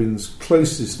Mr. Corbyn's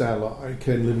closest ally,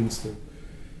 Ken Livingstone.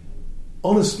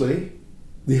 Honestly,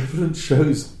 the evidence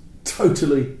shows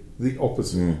totally the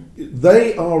opposite.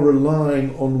 They are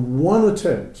relying on one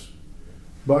attempt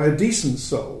by a decent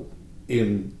soul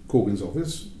in Corbyn's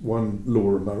office, one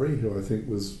Laura Murray, who I think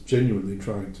was genuinely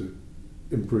trying to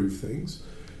improve things.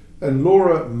 And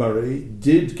Laura Murray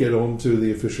did get on to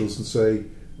the officials and say,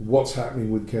 what's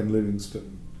happening with Ken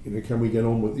Livingstone? Can we get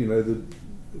on with, the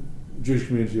Jewish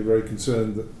community are very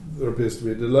concerned that there appears to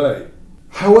be a delay.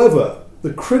 However,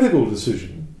 the critical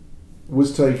decision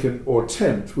was taken, or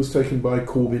attempt was taken by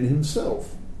Corbyn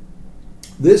himself.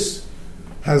 This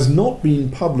has not been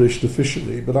published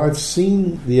officially, but I've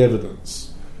seen the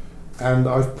evidence and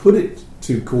I've put it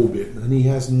to Corbyn and he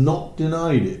has not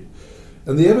denied it.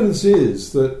 And the evidence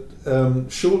is that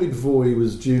shortly before he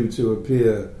was due to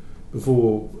appear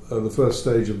before the first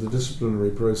stage of the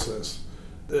disciplinary process,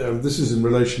 this is in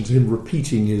relation to him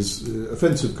repeating his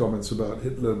offensive comments about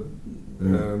Hitler,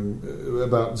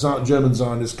 about German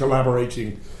Zionists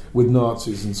collaborating with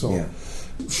Nazis and so on. Yeah.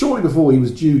 Shortly before he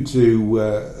was due to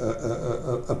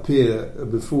appear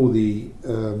before the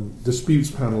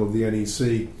disputes panel of the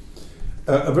NEC,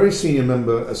 a senior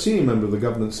member of the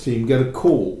governance team get a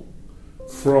call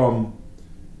from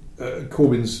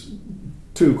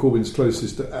two of Corbyn's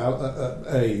closest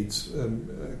aides,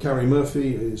 Carrie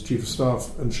Murphy, his chief of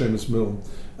staff, and Seamus Milne,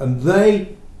 and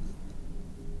they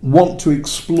want to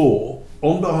explore,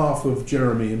 on behalf of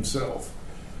Jeremy himself,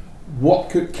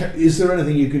 is there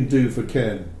anything you can do for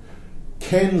Ken?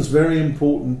 Ken's very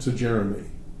important to Jeremy.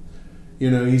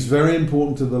 He's very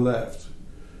important to the left.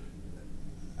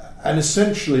 And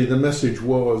essentially the message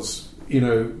was,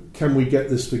 can we get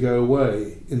this to go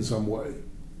away in some way?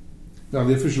 Now,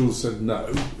 the officials said no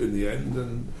in the end,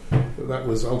 and that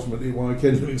was ultimately why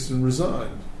Ken Livingstone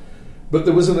resigned. But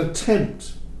there was an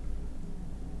attempt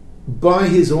by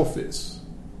his office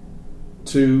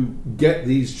to get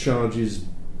these charges,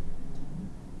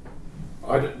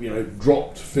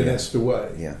 dropped, finessed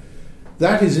away. Yeah.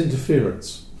 That is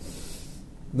interference.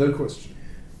 No question.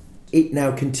 It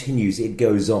now continues, it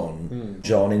goes on.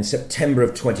 John, in September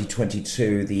of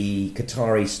 2022, the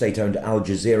Qatari state-owned Al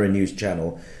Jazeera news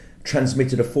channel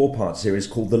transmitted a 4-part series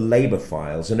called The Labour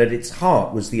Files, and at its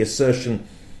heart was the assertion,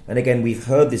 and again we've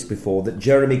heard this before, that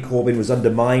Jeremy Corbyn was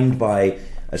undermined by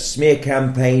a smear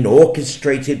campaign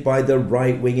orchestrated by the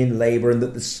right wing in Labour, and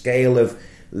that the scale of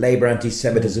Labour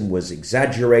anti-Semitism was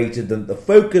exaggerated, and the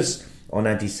focus on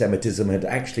anti-Semitism had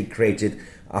actually created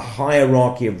a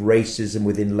hierarchy of racism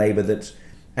within Labour that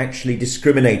actually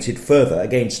discriminated further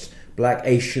against black,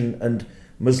 Asian and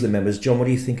Muslim members. John, what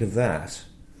do you think of that?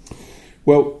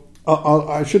 Well,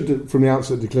 I should, from the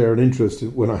outset, declare an interest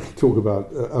when I talk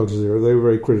about Al Jazeera. They were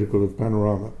very critical of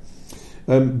Panorama.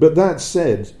 But that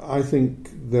said, I think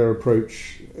their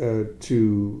approach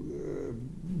to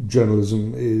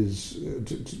journalism is,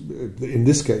 in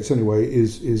this case anyway,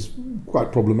 is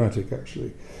quite problematic,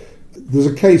 actually. There's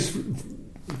a case,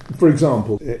 for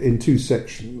example, in 2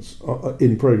 sections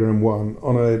in Programme 1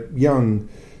 on a young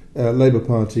Labour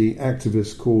Party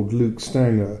activist called Luke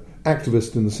Stanger,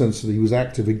 activist in the sense that he was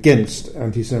active against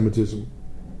anti-Semitism.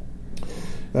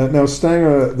 Now,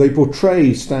 they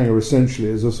portray Stanger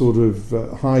essentially as a sort of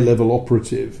high-level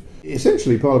operative,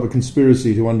 essentially part of a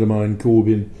conspiracy to undermine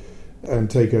Corbyn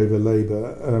and take over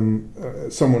Labour,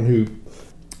 someone who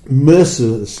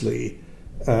mercilessly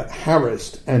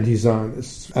harassed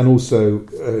anti-Zionists, and also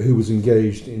who was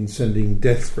engaged in sending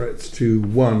death threats to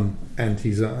one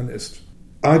anti-Zionist.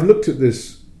 I've looked at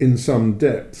this in some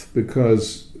depth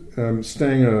because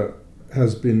Stanger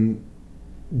has been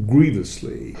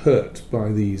grievously hurt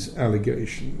by these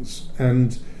allegations.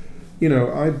 And,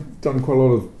 I've done quite a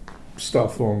lot of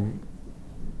stuff on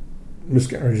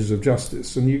miscarriages of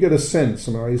justice, and you get a sense,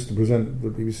 I used to present the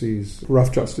BBC's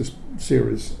Rough Justice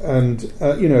series, and,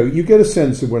 you get a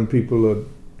sense of when people are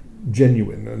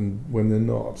genuine and when they're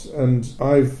not. And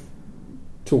I've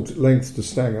talked at length to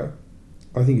Stanger.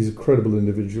 I think he's a credible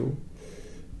individual.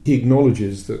 He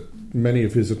acknowledges that many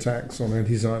of his attacks on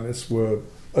anti-Zionists were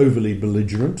overly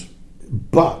belligerent,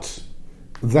 but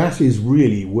that is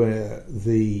really where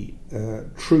the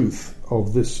truth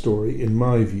of this story, in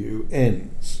my view,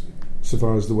 ends, so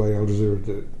far as the way Al Jazeera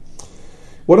did it.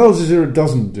 What Al Jazeera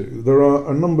doesn't do,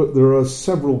 there are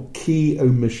several key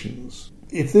omissions.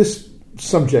 If this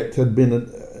subject had been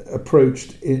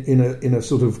approached in a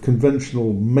sort of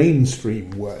conventional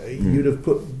mainstream way, you'd have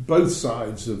put both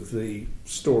sides of the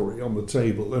story on the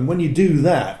table. And when you do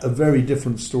that, a very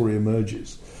different story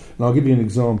emerges. And I'll give you an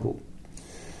example.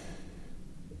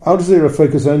 Al Jazeera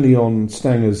focus only on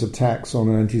Stanger's attacks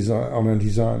on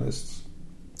anti-Zionists.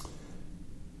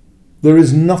 There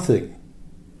is nothing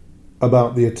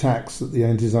about the attacks that the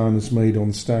anti-Zionists made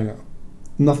on Stanger.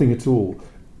 Nothing at all.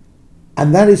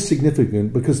 And that is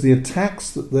significant because the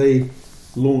attacks that they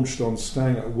launched on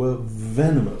Stanger were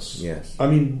venomous. Yes. I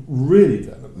mean, really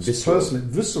venomous. Visceral.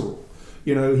 Visceral.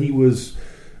 He was...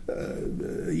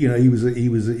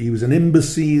 he was an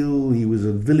imbecile. He was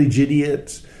a village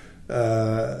idiot.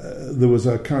 There was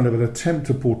a kind of an attempt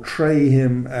to portray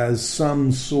him as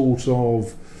some sort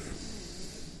of,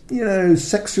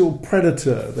 sexual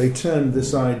predator. They turned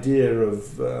this idea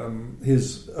of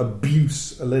his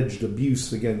alleged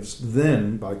abuse against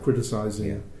them by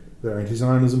criticising their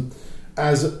anti-Zionism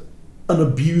as an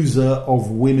abuser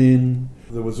of women.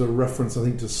 There was a reference, I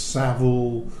think, to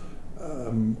Savile.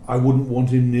 I wouldn't want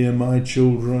him near my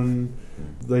children.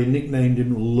 They nicknamed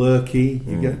him Lurky.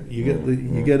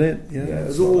 You get it? Yeah,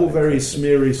 it's all very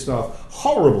smeary stuff.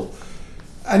 Horrible.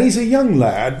 And he's a young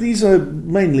lad. These are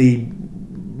mainly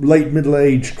late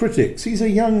middle-aged critics. He's a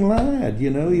young lad. He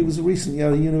was recently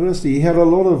out of university. He had a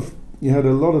lot of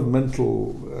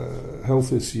mental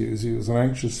health issues. He was an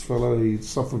anxious fellow. He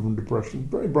suffered from depression.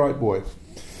 Very bright boy.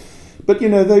 But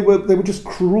they were just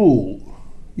cruel.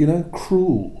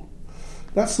 Cruel.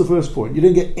 That's the first point. You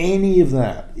don't get any of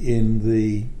that in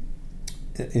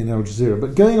Al Jazeera.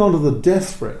 But going on to the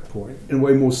death threat point, in a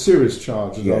way more serious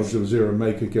charge that Al Jazeera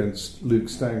make against Luke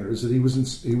Stanger is that he was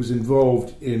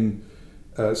involved in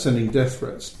sending death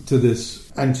threats to this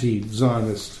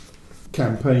anti-Zionist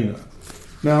campaigner.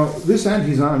 Now, this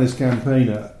anti-Zionist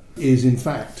campaigner is, in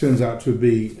fact, turns out to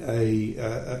be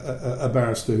a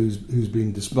barrister who's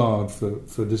been disbarred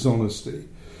for dishonesty.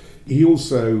 He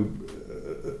also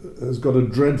has got a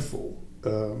dreadful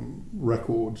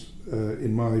record,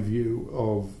 in my view,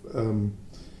 of...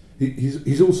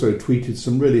 He's also tweeted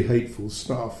some really hateful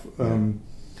stuff,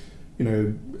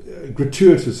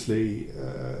 gratuitously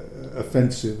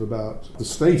offensive about the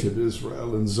state of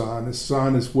Israel and Zionists.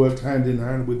 Zionists worked hand in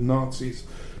hand with Nazis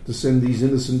to send these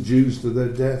innocent Jews to their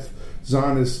death.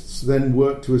 Zionists then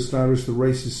worked to establish the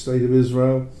racist state of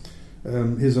Israel.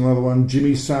 Here's another one.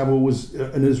 Jimmy Savile was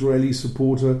an Israeli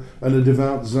supporter and a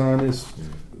devout Zionist.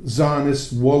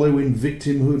 Zionists wallow in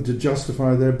victimhood to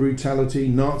justify their brutality.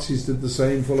 Nazis did the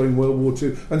same following World War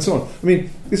II, and so on. I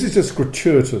mean, this is just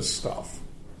gratuitous stuff.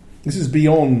 This is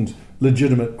beyond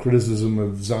legitimate criticism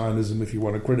of Zionism, if you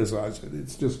want to criticize it.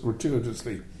 It's just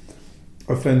gratuitously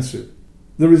offensive.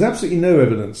 There is absolutely no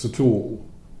evidence at all,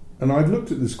 and I've looked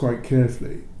at this quite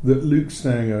carefully, that Luke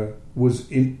Stanger was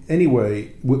in any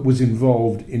way was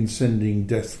involved in sending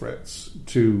death threats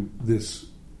to this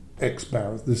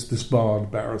this disbarred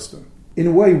barrister. In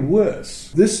a way worse,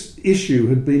 this issue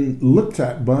had been looked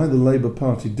at by the Labour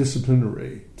Party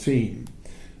disciplinary team,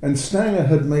 and Stanger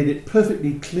had made it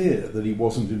perfectly clear that he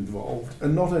wasn't involved,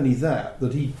 and not only that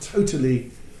he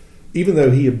totally, even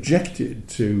though he objected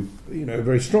to,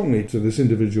 very strongly to this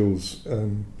individual's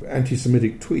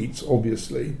anti-Semitic tweets,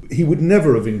 obviously, he would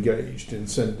never have engaged in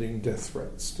sending death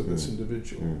threats to this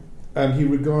individual. And he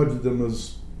regarded them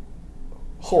as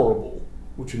horrible,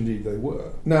 which indeed they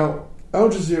were. Now, Al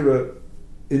Jazeera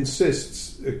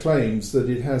claims that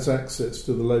it has access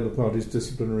to the Labour Party's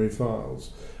disciplinary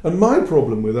files. And my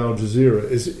problem with Al Jazeera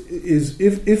is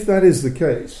if that is the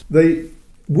case, they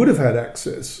would have had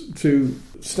access to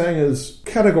Stanger's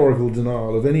categorical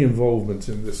denial of any involvement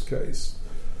in this case.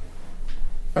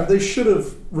 And they should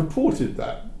have reported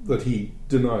that he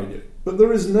denied it. But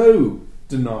there is no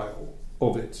denial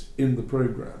of it in the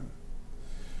programme.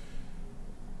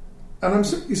 And I'm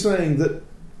simply saying that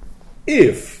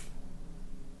if,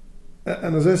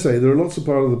 and as I say, there are lots of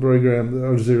parts of the programme that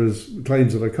Al Jazeera's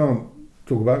claims that I can't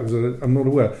talk about because I'm not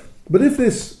aware, but if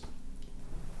this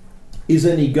is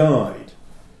any guide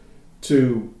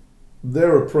to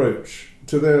their approach,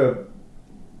 to their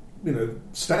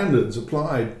standards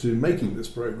applied to making this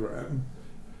programme,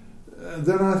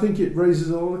 then I think it raises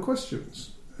a lot of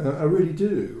questions. I really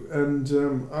do. And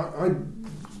I'm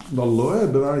not a lawyer,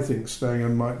 but I think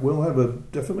Stangham might well have a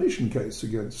defamation case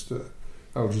against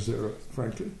Al Jazeera,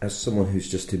 frankly. As someone who's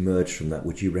just emerged from that,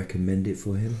 would you recommend it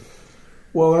for him?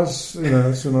 Well, that's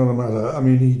another matter. I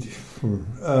mean,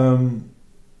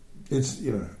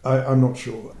 I'm not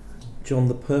sure. John,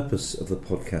 the purpose of the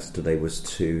podcast today was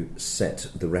to set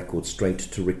the record straight,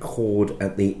 to record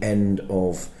at the end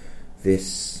of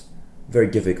this very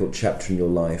difficult chapter in your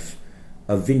life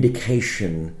a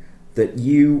vindication that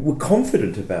you were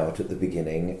confident about at the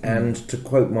beginning, and to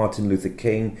quote Martin Luther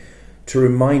King, to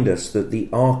remind us that the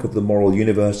arc of the moral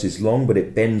universe is long, but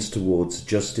it bends towards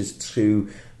justice to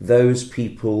those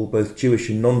people, both Jewish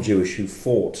and non-Jewish, who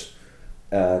fought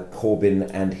Corbyn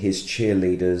and his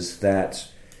cheerleaders, that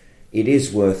it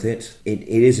is worth it. It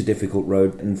is a difficult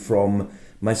road. And from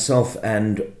myself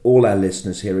and all our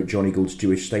listeners here at Johnny Gould's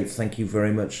Jewish State, thank you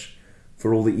very much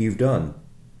for all that you've done.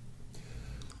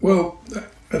 Well,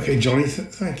 okay, Johnny,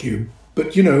 thank you.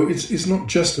 But, it's not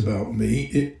just about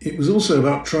me. It was also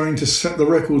about trying to set the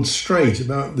record straight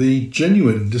about the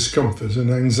genuine discomfort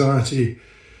and anxiety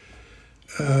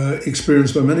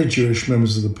experienced by many Jewish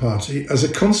members of the party as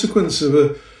a consequence of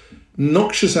a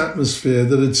noxious atmosphere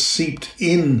that had seeped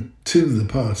into the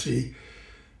party,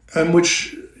 and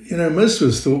which, most of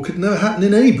us thought could never happen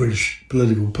in any British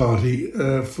political party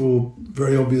for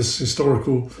very obvious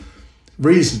historical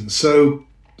reasons. So,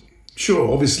 sure,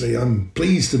 obviously I'm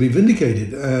pleased to be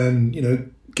vindicated and,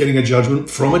 getting a judgment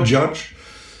from a judge,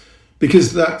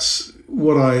 because that's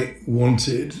what I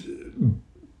wanted.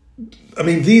 I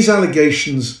mean, these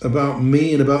allegations about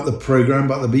me and about the programme,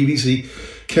 about the BBC,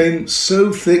 came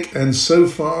so thick and so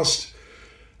fast,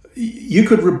 you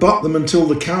could rebut them until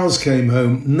the cows came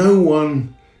home.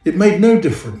 It made no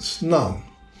difference, none.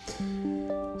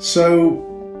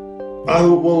 So I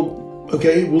thought, well,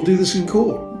 okay, we'll do this in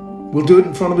court. We'll do it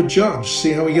in front of a judge,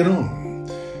 see how we get on.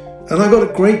 And I got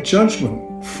a great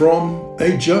judgment from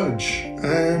a judge,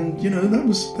 and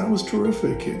that was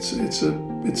terrific. It's a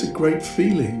great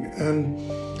feeling, and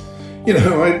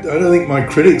I don't think my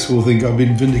critics will think I've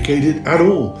been vindicated at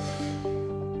all.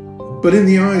 But in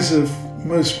the eyes of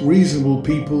most reasonable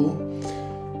people,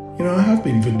 I have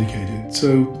been vindicated.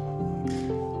 So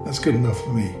that's good enough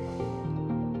for me.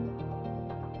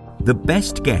 The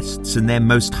best guests and their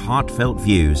most heartfelt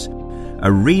views,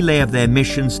 a relay of their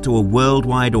missions to a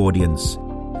worldwide audience.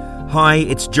 Hi,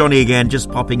 it's Johnny again, just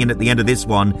popping in at the end of this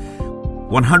one.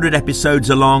 100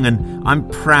 episodes along, and I'm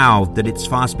proud that it's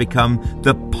fast become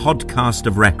the podcast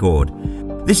of record.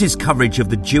 This is coverage of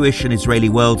the Jewish and Israeli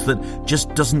worlds that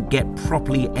just doesn't get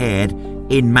properly aired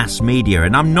in mass media,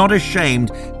 and I'm not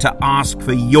ashamed to ask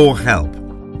for your help.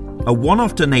 A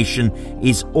one-off donation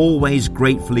is always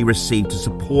gratefully received to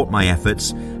support my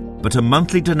efforts, but a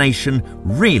monthly donation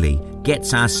really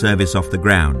gets our service off the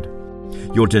ground.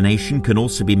 Your donation can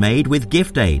also be made with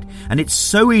gift aid, and it's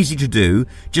so easy to do.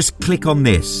 Just click on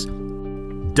this,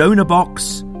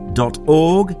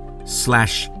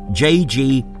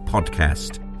 donorbox.org/JG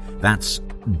podcast. That's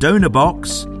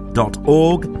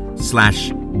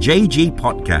donorbox.org/JG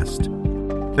podcast.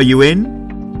 Are you in?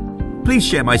 Please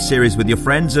share my series with your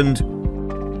friends, and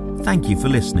thank you for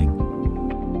listening.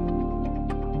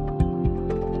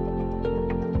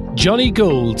 Johnny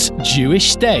Gould's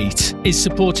Jewish State is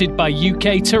supported by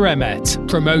UK Teremet,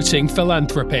 promoting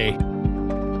philanthropy.